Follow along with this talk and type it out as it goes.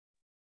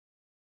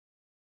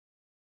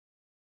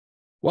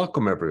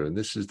Welcome, everyone.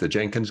 This is the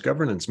Jenkins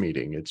governance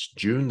meeting. It's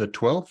June the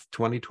 12th,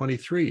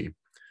 2023.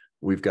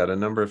 We've got a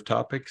number of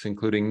topics,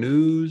 including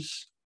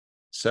news,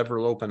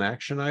 several open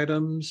action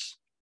items,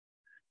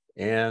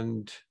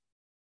 and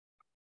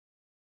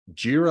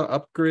JIRA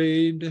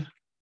upgrade,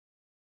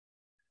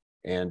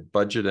 and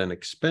budget and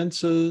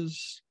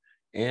expenses,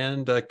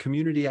 and a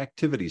community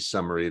activities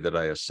summary that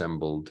I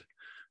assembled.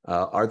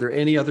 Are there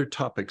any other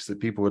topics that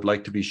people would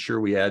like to be sure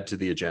we add to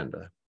the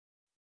agenda?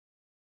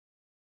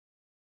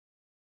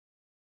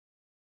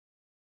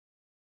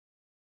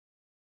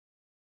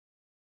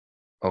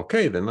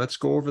 Okay, then let's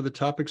go over the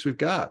topics we've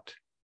got.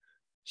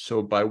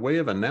 So by way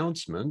of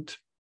announcement,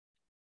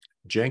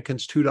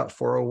 Jenkins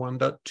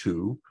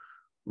 2.401.2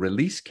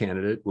 release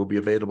candidate will be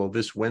available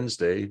this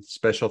Wednesday.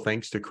 Special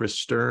thanks to Chris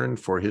Stern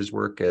for his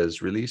work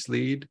as release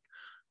lead.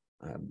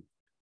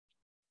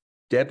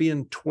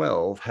 Debian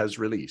 12 has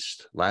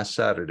released last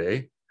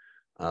Saturday.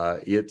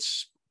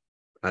 It's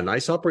a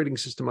nice operating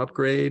system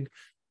upgrade.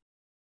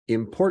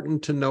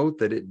 Important to note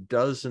that it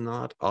does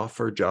not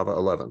offer Java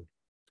 11.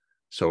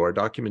 So our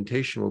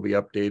documentation will be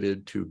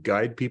updated to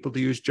guide people to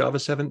use Java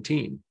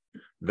 17.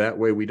 That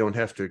way we don't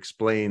have to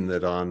explain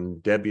that on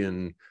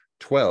Debian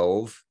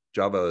 12,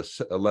 Java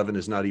 11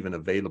 is not even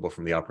available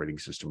from the operating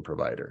system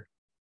provider.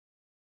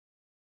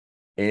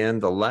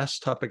 And the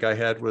last topic I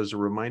had was a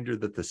reminder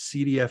that the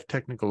CDF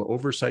Technical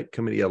Oversight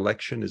Committee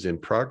election is in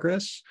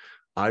progress.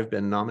 I've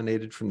been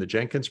nominated from the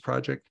Jenkins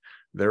project.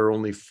 There are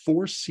only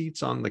 4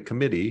 seats on the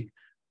committee,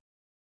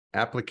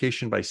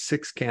 application by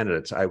 6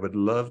 candidates. I would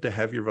love to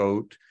have your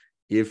vote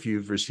if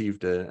you've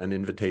received an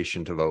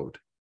invitation to vote.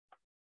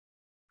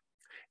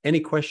 Any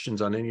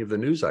questions on any of the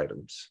news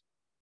items?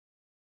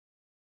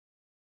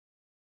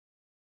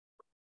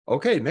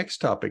 Okay, next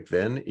topic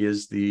then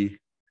is the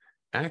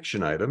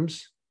action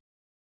items.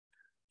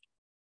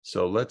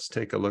 So let's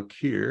take a look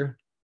here.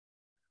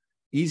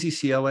 Easy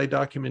CLA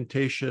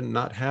documentation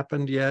not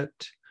happened yet.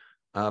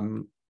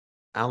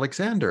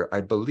 Alexander,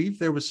 I believe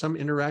there was some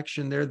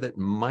interaction there that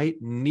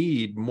might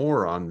need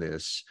more on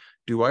this.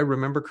 Do I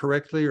remember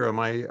correctly, or am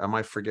I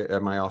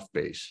off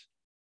base?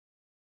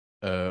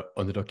 On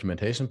the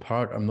documentation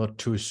part, I'm not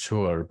too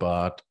sure,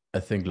 but I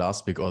think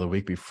last week or the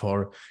week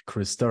before,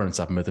 Chris Stern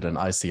submitted an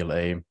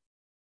ICLA.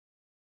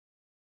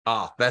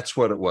 Ah, that's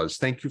what it was.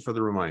 Thank you for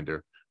the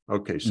reminder.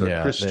 Okay, so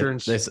yeah, Chris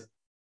Stern's...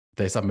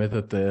 They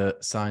submitted the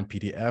signed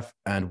PDF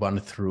and one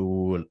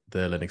through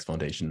the Linux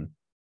Foundation.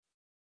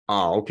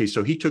 Ah, okay,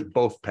 so he took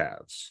both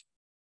paths.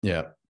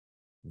 Yeah.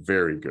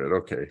 Very good.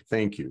 Okay,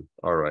 thank you.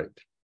 All right.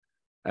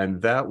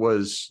 And that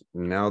was,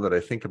 now that I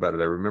think about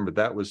it, I remember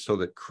that was so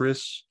that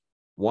Chris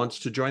wants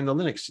to join the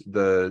Linux,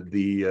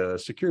 the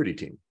security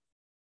team.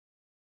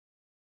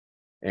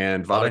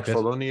 And Vadek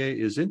Folonier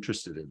is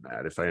interested in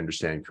that, if I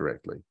understand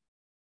correctly.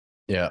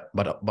 Yeah,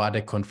 but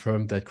Vadek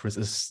confirmed that Chris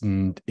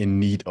isn't in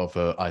need of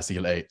a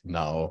ICLA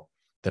now.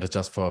 That is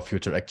just for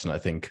future action, I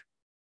think.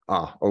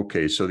 Ah,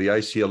 okay. So the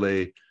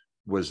ICLA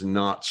was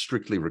not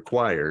strictly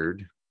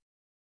required.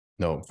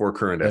 No, for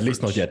current efforts. At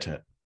least not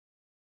yet.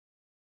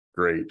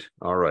 Great.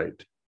 All right.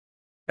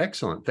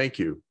 Excellent. Thank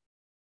you.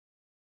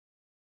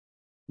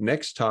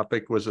 Next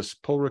topic was a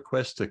pull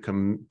request to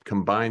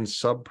combine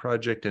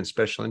sub-project and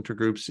special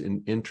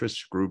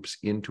interest groups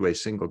into a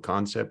single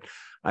concept.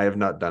 I have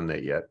not done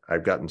that yet.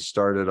 I've gotten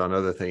started on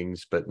other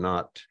things, but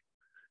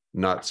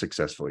not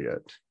successful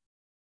yet.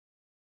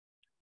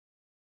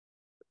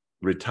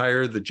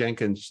 Retire the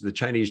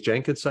Chinese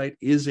Jenkins site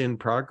is in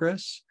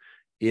progress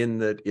in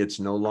that it's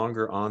no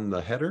longer on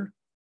the header.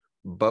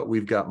 But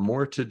we've got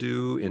more to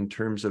do in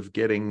terms of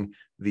getting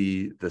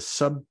the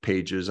sub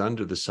pages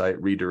under the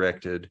site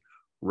redirected.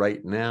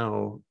 Right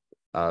now,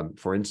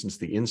 for instance,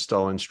 the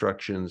install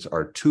instructions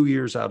are 2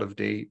 years out of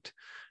date,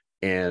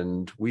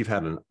 and we've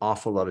had an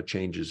awful lot of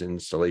changes in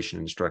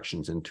installation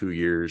instructions in 2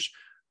 years.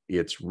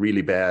 It's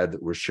really bad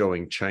that we're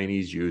showing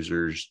Chinese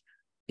users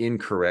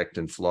incorrect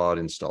and flawed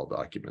install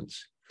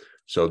documents.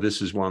 So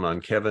this is one on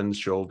Kevin's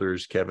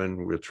shoulders.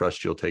 Kevin, we'll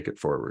trust you'll take it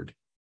forward.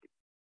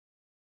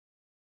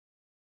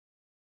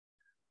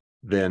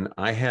 Then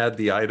I had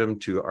the item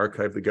to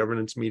archive the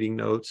governance meeting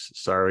notes.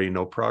 Sorry,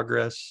 no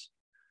progress.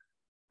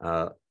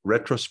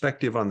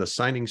 Retrospective on the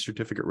signing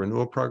certificate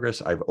renewal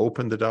progress. I've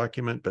opened the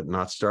document, but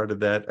not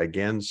started that.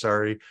 Again,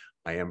 sorry.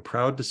 I am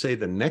proud to say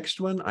the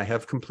next one I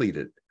have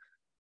completed.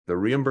 The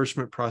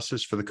reimbursement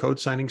process for the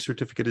code signing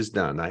certificate is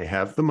done. I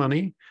have the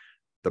money.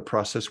 The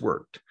process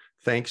worked.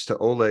 Thanks to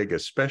Oleg,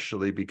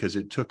 especially because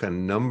it took a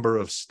number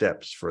of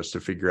steps for us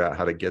to figure out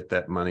how to get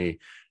that money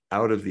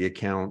out of the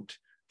account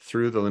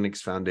through the Linux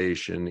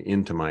Foundation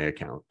into my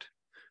account.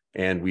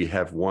 And we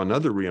have one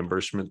other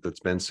reimbursement that's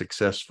been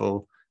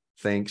successful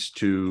thanks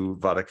to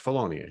Vadek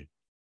Folonier.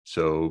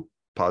 So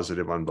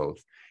positive on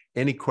both.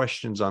 Any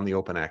questions on the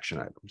open action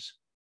items?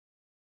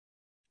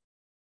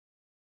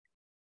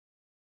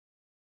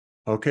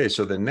 Okay,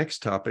 so the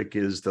next topic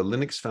is the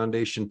Linux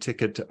Foundation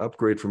ticket to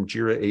upgrade from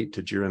Jira 8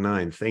 to Jira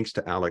 9. Thanks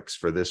to Alex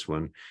for this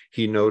one.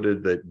 He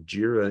noted that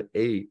Jira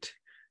 8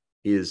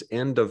 is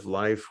end of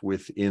life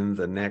within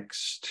the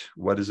next,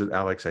 what is it,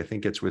 Alex? I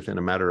think it's within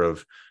a matter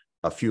of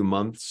a few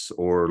months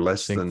or I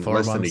less think than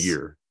 4 months. a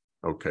year?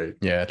 Okay.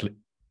 Yeah,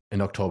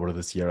 in October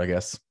this year, I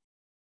guess.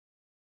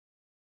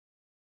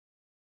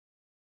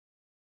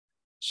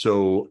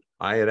 So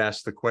I had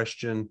asked the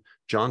question,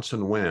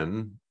 Johnson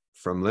Wen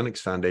from Linux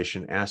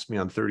Foundation asked me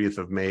on 30th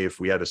of May if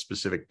we had a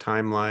specific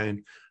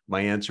timeline.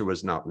 My answer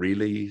was not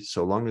really.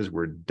 So long as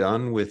we're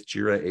done with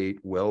Jira 8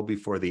 well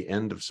before the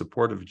end of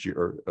support of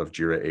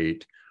Jira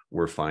 8,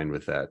 we're fine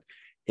with that.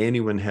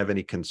 Anyone have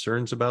any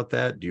concerns about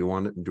that? Do you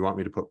want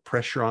me to put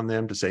pressure on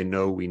them to say,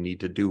 no, we need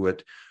to do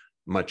it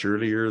much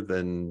earlier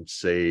than,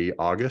 say,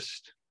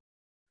 August?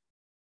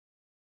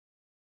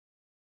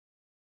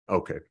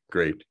 Okay,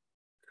 great.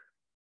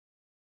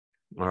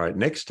 All right,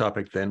 next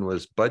topic then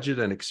was budget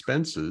and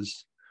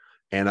expenses.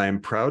 And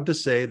I'm proud to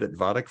say that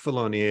Vatic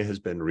Valonia has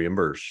been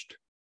reimbursed.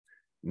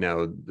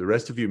 Now, the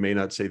rest of you may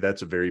not say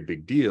that's a very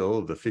big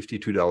deal, the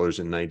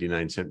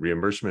 $52.99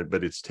 reimbursement,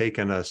 but it's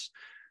taken us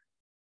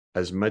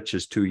as much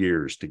as 2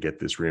 years to get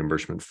this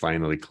reimbursement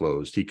finally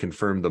closed. He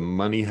confirmed the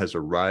money has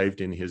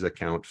arrived in his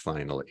account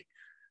finally.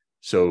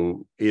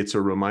 So it's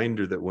a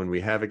reminder that when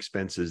we have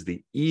expenses,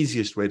 the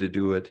easiest way to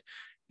do it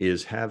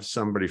is have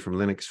somebody from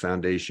Linux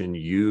Foundation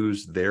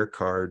use their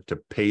card to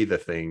pay the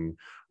thing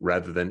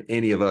rather than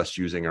any of us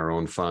using our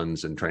own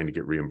funds and trying to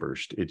get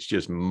reimbursed. It's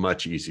just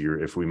much easier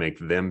if we make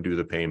them do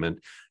the payment.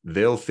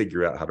 They'll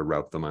figure out how to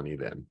route the money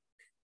then.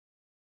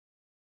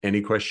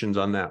 Any questions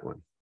on that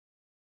one?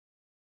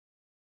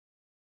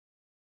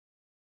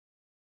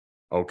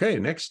 Okay,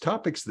 next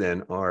topics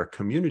then are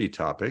community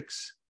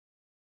topics.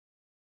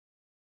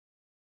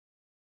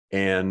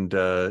 And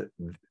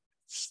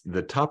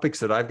the topics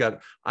that I've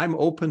got, I'm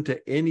open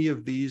to any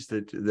of these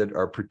that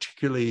are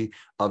particularly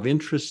of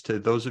interest to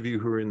those of you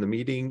who are in the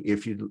meeting.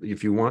 If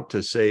you want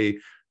to say,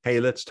 hey,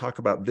 let's talk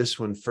about this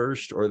one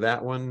first or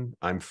that one,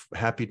 I'm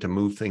happy to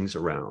move things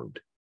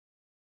around.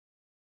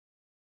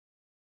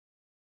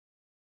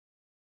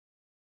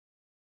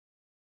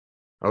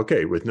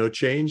 Okay, with no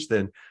change,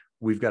 then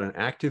we've got an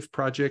active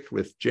project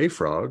with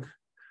JFrog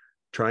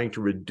trying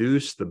to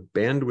reduce the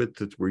bandwidth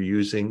that we're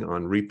using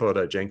on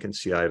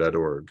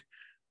repo.jenkinsci.org.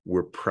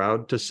 We're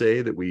proud to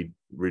say that we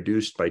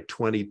reduced by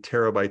 20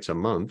 terabytes a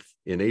month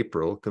in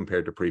April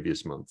compared to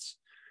previous months.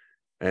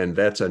 And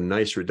that's a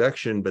nice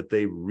reduction, but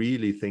they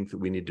really think that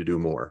we need to do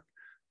more.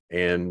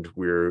 And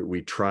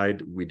we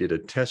did a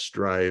test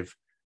drive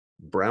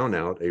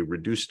brownout, a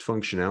reduced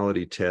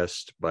functionality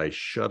test by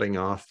shutting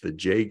off the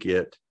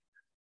JGit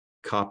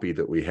copy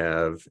that we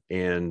have,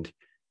 and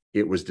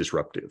it was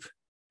disruptive.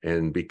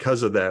 And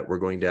because of that, we're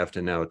going to have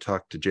to now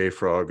talk to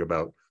JFrog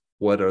about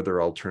what other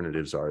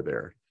alternatives are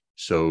there.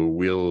 So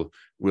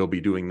we'll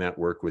be doing that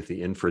work with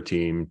the infra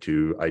team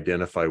to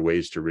identify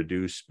ways to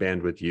reduce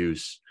bandwidth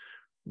use.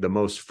 The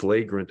most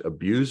flagrant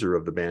abuser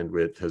of the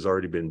bandwidth has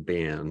already been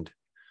banned,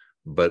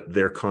 but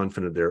they're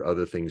confident there are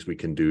other things we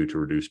can do to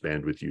reduce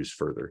bandwidth use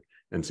further.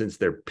 And since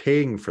they're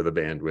paying for the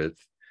bandwidth,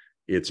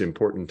 it's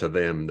important to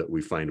them that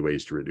we find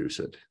ways to reduce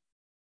it.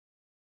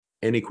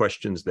 Any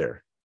questions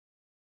there?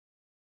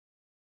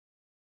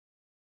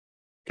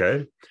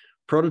 Okay,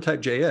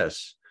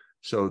 Prototype.js.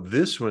 So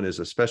this one is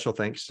a special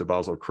thanks to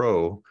Basil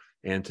Crow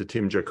and to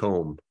Tim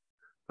Jacomb.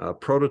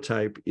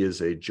 Prototype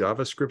is a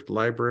JavaScript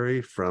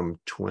library from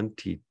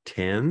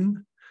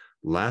 2010,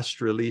 last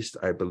released,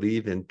 I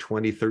believe, in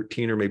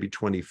 2013 or maybe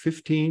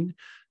 2015.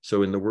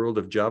 So in the world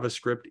of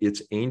JavaScript,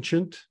 it's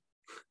ancient,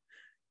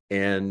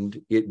 and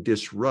it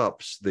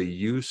disrupts the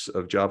use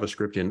of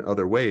JavaScript in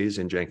other ways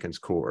in Jenkins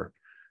core.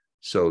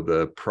 So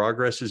the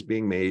progress is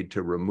being made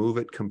to remove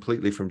it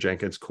completely from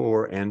Jenkins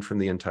core and from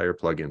the entire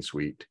plugin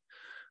suite.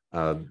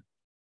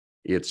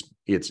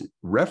 Its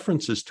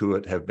references to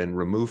it have been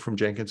removed from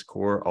Jenkins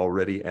core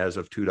already as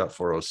of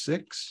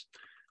 2.406,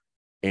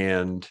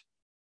 and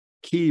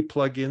key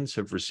plugins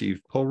have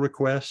received pull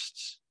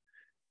requests,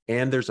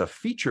 and there's a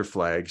feature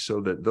flag so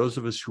that those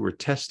of us who are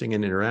testing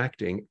and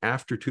interacting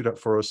after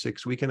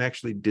 2.406, we can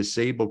actually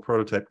disable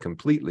Prototype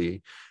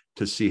completely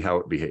to see how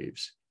it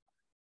behaves.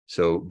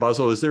 So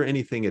Basil, is there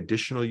anything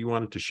additional you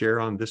wanted to share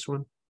on this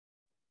one?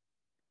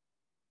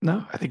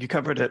 No, I think you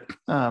covered it.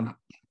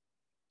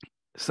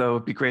 So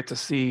it'd be great to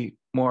see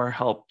more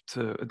help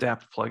to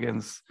adapt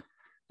plugins,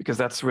 because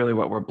that's really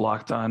what we're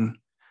blocked on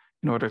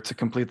in order to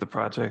complete the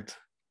project.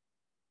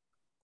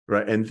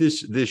 Right, and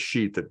this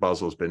sheet that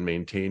Basil's been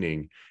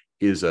maintaining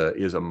is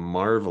a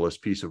marvelous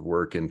piece of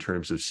work in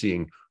terms of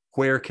seeing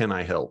where can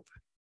I help.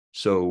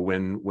 So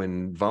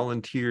when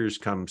volunteers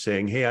come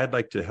saying, hey, I'd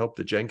like to help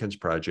the Jenkins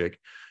project,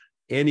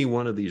 any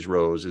one of these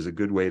rows is a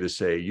good way to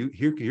say,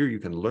 here you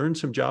can learn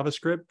some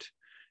JavaScript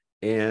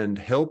and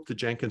help the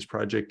Jenkins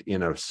project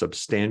in a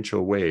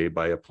substantial way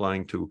by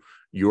applying to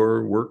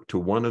your work to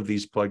one of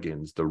these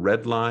plugins. The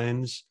red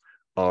lines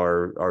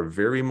are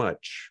very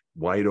much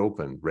wide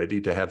open,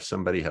 ready to have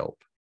somebody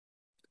help.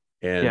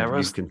 And yeah,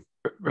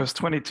 rows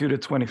 22 to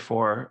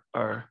 24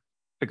 are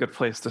a good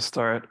place to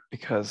start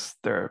because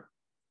they're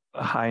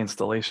a high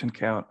installation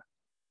count,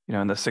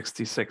 in the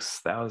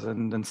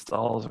 66,000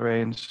 installs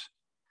range.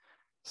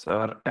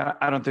 So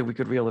I don't think we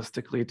could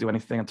realistically do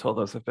anything until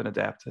those have been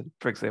adapted,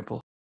 for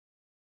example.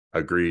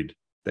 Agreed.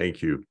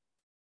 Thank you.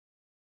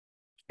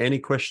 Any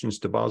questions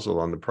to Basil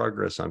on the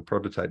progress on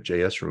prototype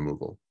JS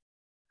removal?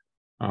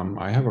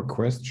 I have a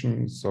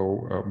question. So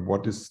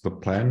what is the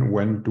plan?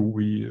 When do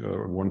we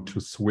want to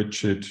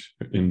switch it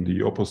in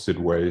the opposite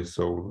way?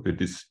 So it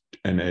is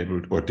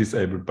enabled or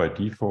disabled by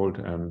default,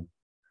 and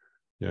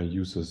yeah,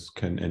 users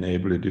can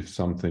enable it if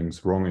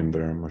something's wrong in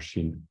their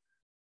machine.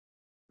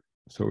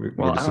 So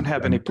well, I don't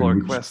have any pull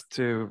requests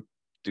to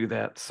do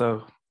that.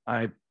 So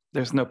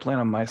there's no plan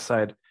on my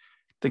side. I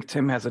think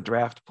Tim has a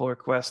draft pull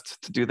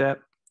request to do that,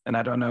 and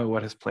I don't know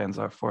what his plans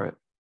are for it.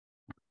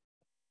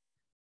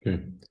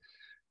 Okay.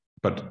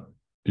 But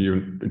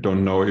you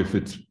don't know if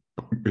it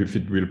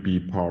will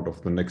be part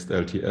of the next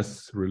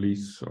LTS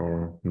release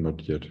or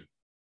not yet.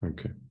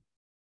 Okay.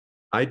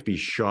 I'd be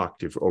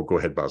shocked if. Oh, go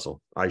ahead,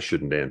 Basil. I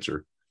shouldn't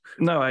answer.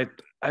 No, I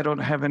don't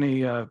have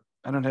any. I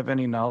don't have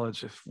any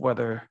knowledge of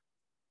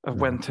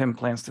when Tim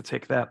plans to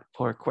take that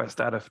pull request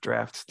out of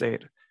draft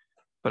state.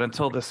 But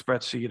until the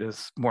spreadsheet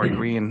is more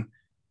green,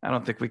 I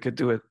don't think we could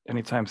do it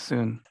anytime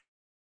soon.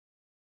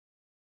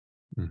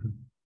 Mm-hmm.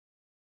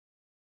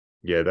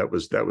 Yeah, that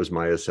was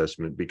my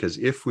assessment, because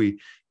if we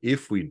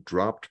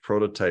dropped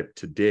prototype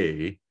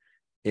today,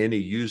 any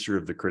user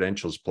of the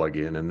credentials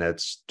plugin, and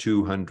that's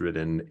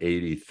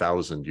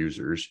 280,000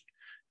 users,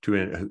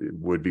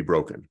 would be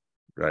broken,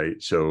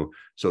 right? So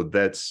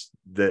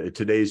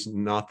today's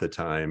not the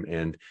time,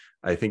 and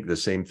I think the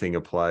same thing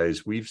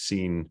applies. We've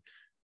seen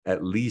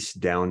at least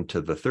down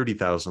to the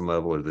 30,000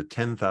 level or the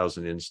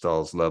 10,000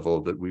 installs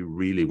level that we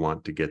really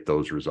want to get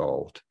those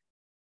resolved.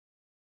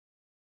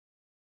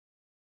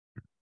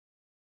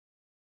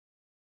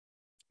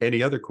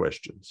 Any other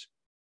questions?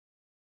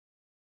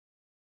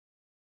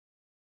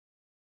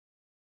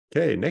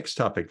 Okay, next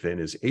topic then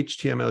is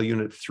HTML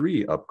Unit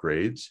 3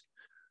 upgrades.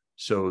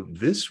 So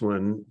this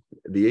one,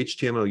 the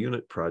HTML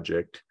Unit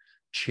project,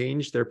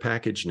 changed their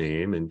package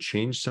name and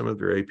changed some of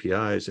their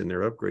APIs in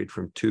their upgrade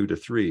from 2 to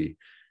 3.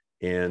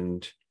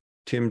 And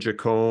Tim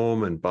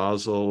Jacome and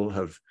Basil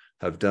have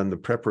done the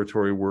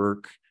preparatory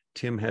work.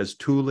 Tim has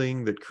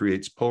tooling that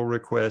creates pull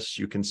requests.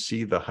 You can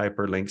see the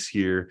hyperlinks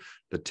here.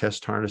 The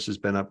test harness has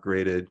been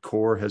upgraded.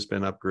 Core has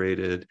been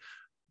upgraded.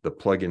 The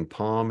plugin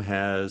POM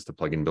has, the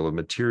plugin bill of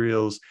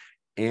materials,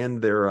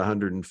 and there are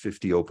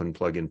 150 open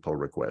plugin pull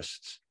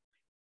requests.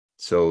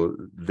 So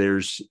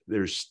there's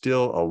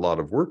still a lot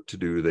of work to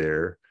do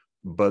there,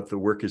 but the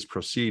work is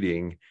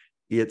proceeding.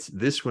 It's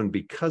this one,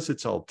 because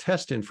it's all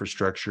test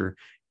infrastructure,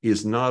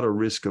 is not a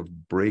risk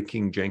of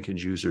breaking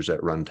Jenkins users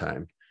at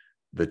runtime.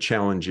 The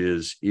challenge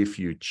is, if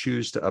you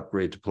choose to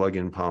upgrade to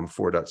plugin POM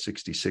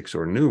 4.66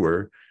 or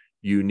newer,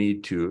 you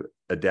need to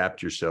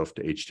adapt yourself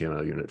to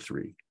HTML Unit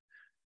 3.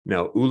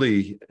 Now,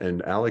 Uli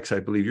and Alex, I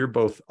believe you're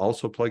both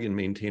also plugin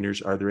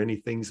maintainers. Are there any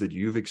things that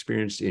you've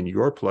experienced in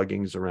your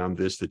plugins around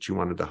this that you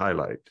wanted to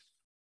highlight?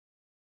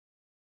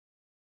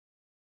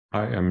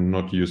 I am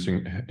not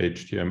using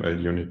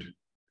HTML Unit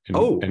in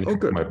any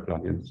of my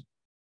plugins.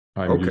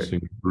 I'm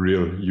using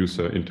real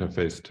user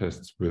interface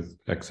tests with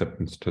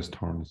acceptance test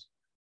harness.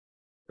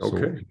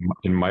 So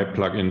in my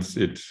plugins,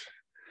 it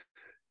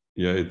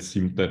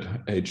seemed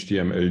that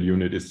HTML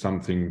Unit is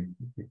something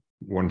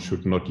one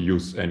should not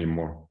use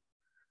anymore.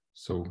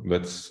 So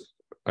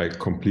I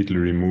completely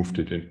removed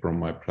it from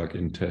my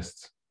plugin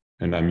tests,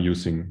 and I'm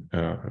using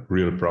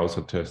real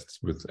browser tests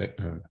with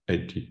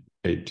ATH.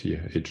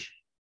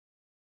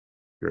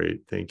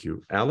 Great, thank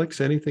you.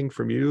 Alex, anything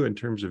from you in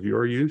terms of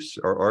your use,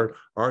 or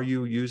are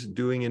you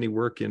doing any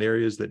work in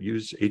areas that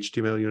use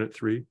HTML Unit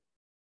 3?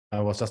 I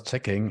was just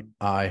checking.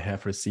 I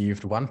have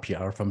received one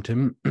PR from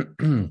Tim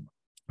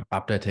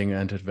updating,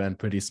 and it went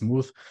pretty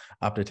smooth,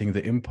 updating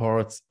the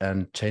imports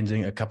and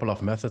changing a couple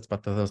of methods,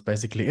 but that was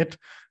basically it.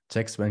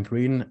 Checks went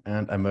green,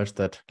 and I merged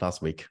that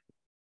last week.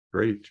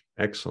 Great,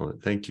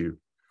 excellent, thank you.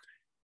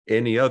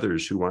 Any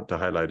others who want to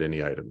highlight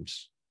any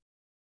items?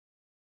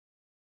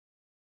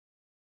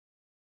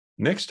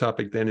 Next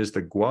topic then is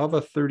the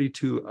Guava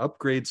 32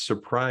 upgrade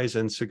surprise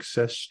and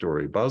success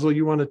story. Basil,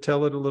 you want to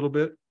tell it a little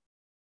bit?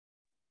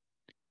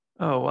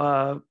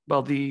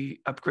 Well,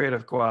 the upgrade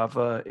of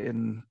Guava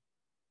in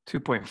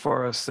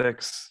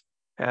 2.406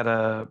 had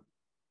a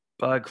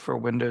bug for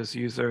Windows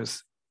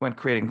users when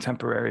creating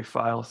temporary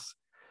files.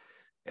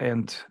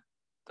 And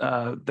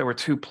there were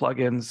two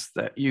plugins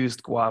that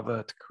used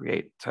Guava to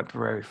create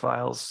temporary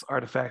files,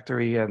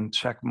 Artifactory and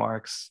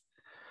Checkmarks.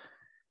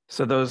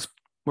 So those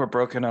were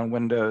broken on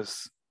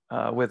Windows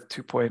with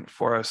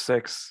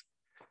 2.406.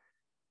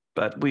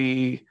 But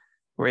we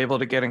were able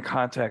to get in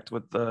contact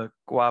with the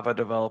Guava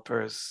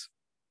developers,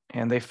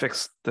 and they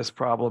fixed this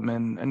problem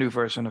in a new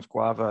version of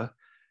Guava,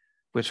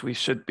 which we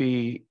should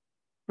be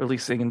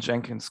releasing in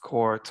Jenkins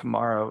core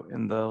tomorrow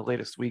in the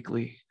latest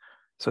weekly.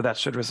 So that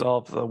should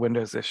resolve the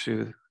Windows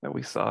issue that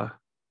we saw.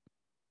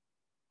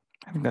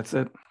 I think that's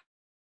it.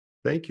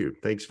 Thank you.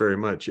 Thanks very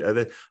much.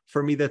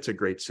 For me, that's a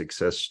great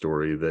success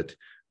story, that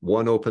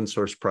one open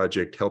source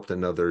project helped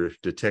another,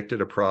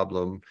 detected a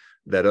problem,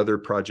 that other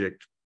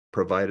project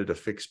provided a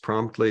fix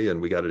promptly,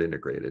 and we got it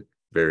integrated.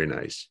 Very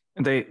nice.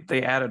 And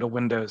they added a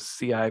Windows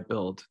CI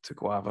build to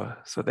Guava,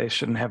 so they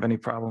shouldn't have any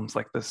problems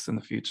like this in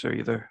the future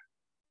either.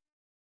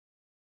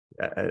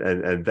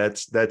 And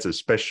that's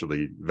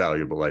especially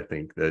valuable, I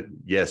think, that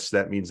yes,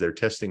 that means they're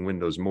testing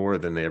Windows more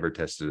than they ever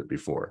tested it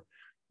before.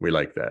 We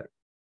like that.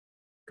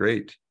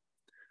 Great.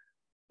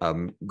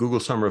 Google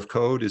Summer of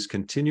Code is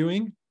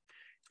continuing,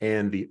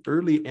 and the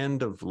early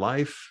end of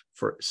life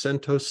for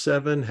CentOS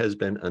 7 has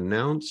been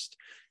announced,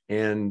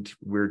 and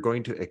we're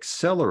going to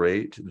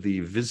accelerate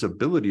the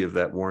visibility of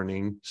that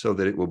warning so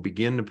that it will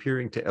begin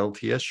appearing to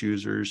LTS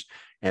users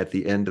at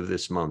the end of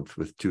this month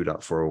with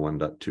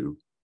 2.401.2.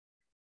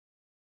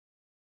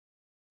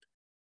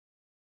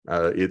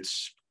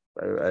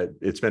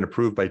 It's been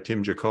approved by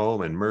Tim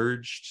Jacome and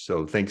merged.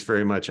 So thanks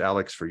very much,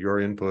 Alex, for your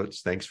inputs.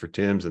 Thanks for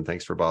Tim's, and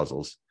thanks for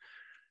Basil's.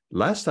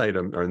 Last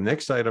item, or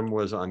next item,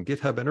 was on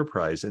GitHub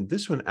Enterprise. And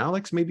this one,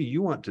 Alex, maybe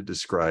you want to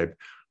describe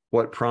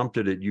what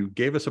prompted it. You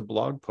gave us a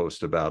blog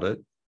post about it.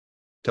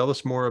 Tell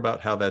us more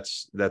about how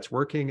that's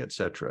working,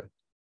 etc.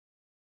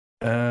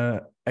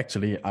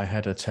 Actually, I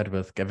had a chat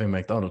with Gavin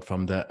McDonald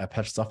from the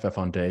Apache Software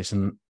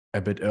Foundation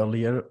a bit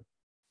earlier,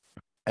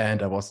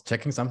 and I was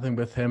checking something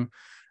with him,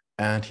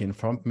 and he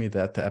informed me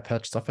that the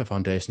Apache Software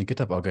Foundation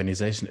GitHub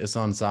organization is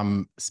on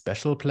some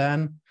special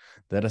plan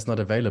that is not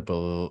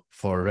available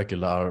for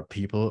regular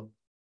people.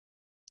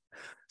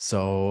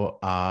 So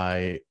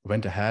I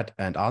went ahead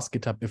and asked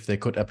GitHub if they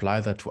could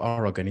apply that to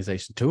our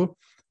organization too.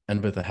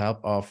 And with the help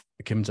of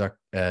Tim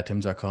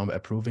Jacome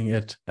approving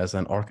it as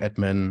an org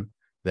admin,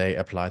 they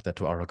applied that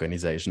to our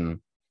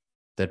organization.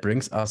 That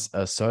brings us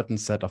a certain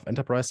set of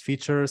enterprise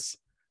features,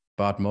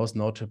 but most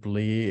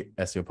notably,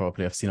 as you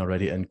probably have seen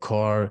already in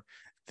core,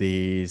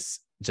 these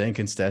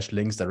Jenkins dash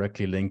links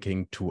directly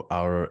linking to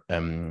our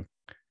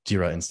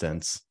Jira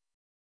instance.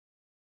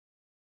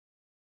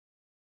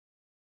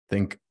 I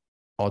think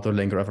auto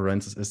link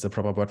references is the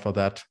proper word for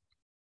that.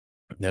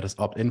 That is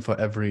opt-in for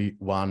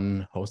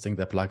everyone hosting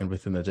their plugin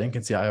within the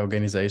Jenkins CI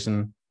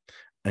organization.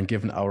 And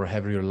given our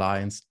heavy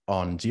reliance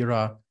on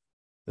Jira,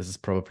 this is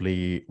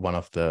probably one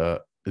of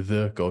the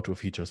go-to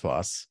features for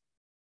us.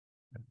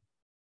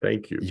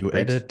 Thank you. You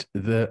added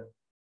the...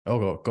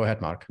 Oh, go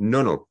ahead, Mark.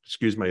 No,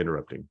 excuse my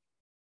interrupting.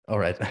 All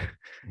right.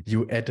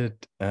 You added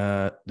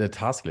the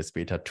task list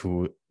beta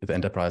to the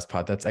enterprise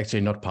part. That's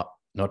actually not part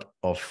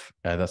of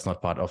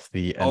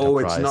the enterprise. Oh,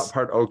 it's not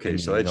part. Okay,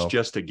 so it's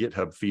just a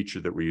GitHub feature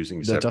that we're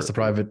using separately.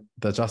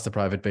 Just a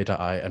private beta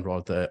I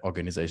enrolled the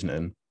organization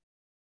in.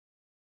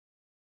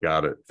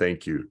 Got it.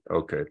 Thank you.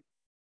 Okay.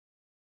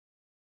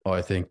 Oh,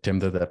 I think Tim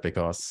did that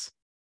because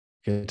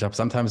GitHub,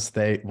 sometimes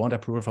they want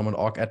approval from an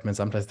org admin,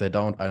 sometimes they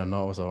don't. I don't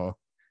know. So,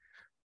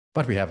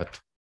 but we have it.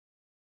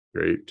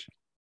 Great.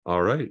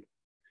 All right.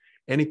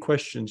 Any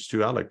questions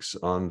to Alex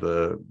on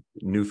the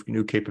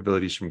new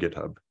capabilities from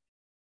GitHub?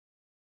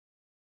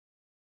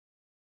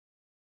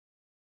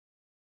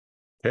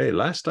 Okay,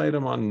 last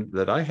item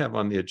that I have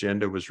on the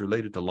agenda was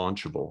related to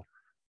Launchable.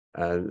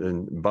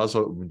 And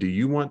Basil, do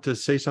you want to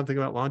say something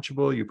about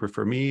Launchable? You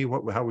prefer me?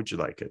 How would you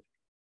like it?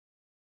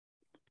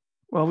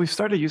 Well, we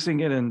started using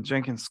it in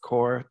Jenkins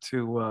core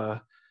to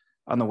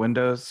on the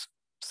Windows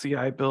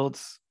CI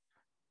builds.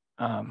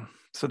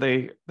 So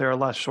they're a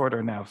lot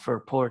shorter now for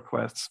pull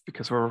requests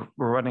because we're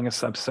running a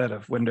subset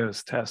of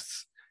Windows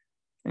tests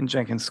in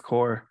Jenkins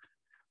core.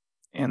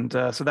 And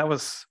so that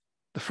was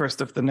the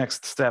first of the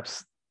next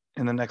steps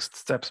in the next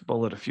steps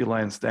bullet a few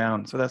lines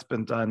down. So that's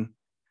been done.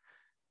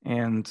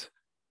 And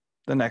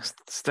the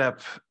next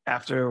step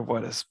after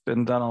what has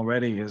been done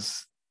already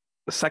is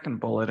the second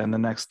bullet in the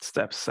next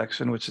steps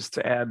section, which is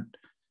to add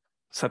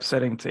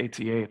subsetting to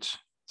ATH.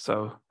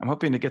 So I'm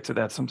hoping to get to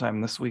that sometime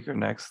this week or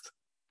next.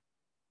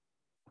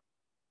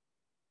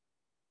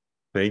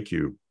 Thank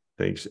you.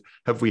 Thanks.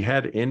 Have we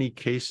had any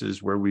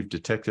cases where we've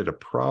detected a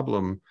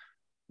problem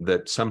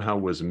that somehow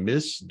was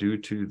missed due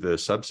to the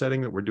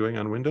subsetting that we're doing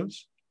on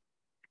Windows?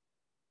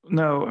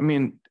 No, I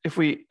mean,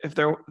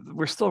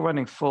 we're still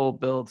running full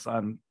builds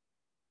on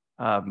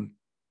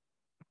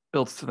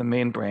builds to the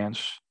main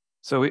branch.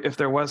 So if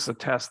there was a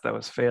test that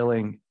was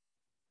failing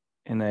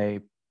in a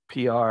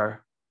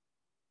PR,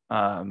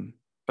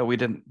 but we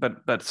didn't,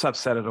 but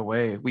subset it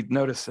away, we'd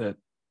notice it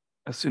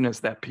as soon as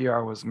that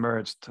PR was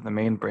merged to the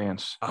main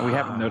branch. And we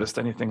haven't noticed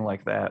anything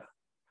like that.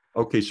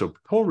 Okay, so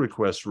pull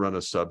requests run a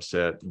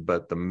subset,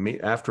 but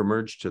after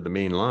merge to the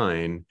main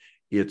line,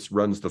 it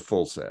runs the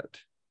full set.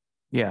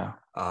 Yeah.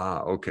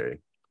 Okay.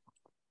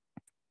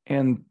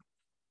 And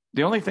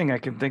the only thing I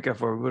can think of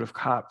where we would have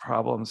caught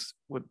problems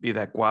would be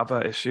that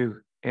Guava issue.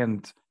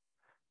 And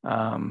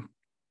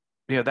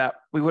that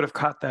we would have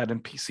caught that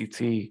in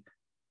PCT,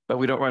 but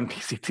we don't run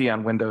PCT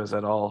on Windows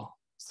at all.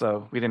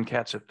 So we didn't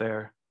catch it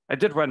there. I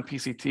did run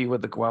PCT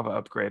with the Guava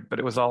upgrade, but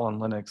it was all on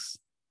Linux.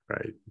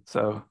 Right.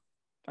 So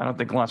I don't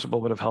think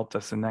Launchable would have helped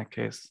us in that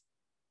case.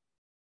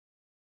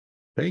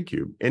 Thank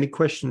you. Any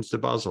questions to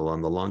Basil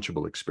on the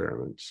Launchable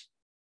experiments?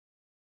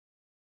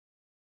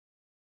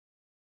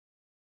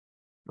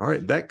 All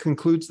right, that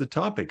concludes the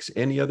topics.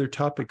 Any other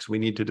topics we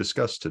need to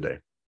discuss today?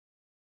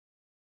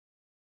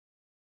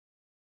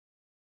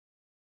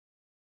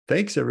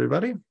 Thanks,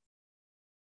 everybody.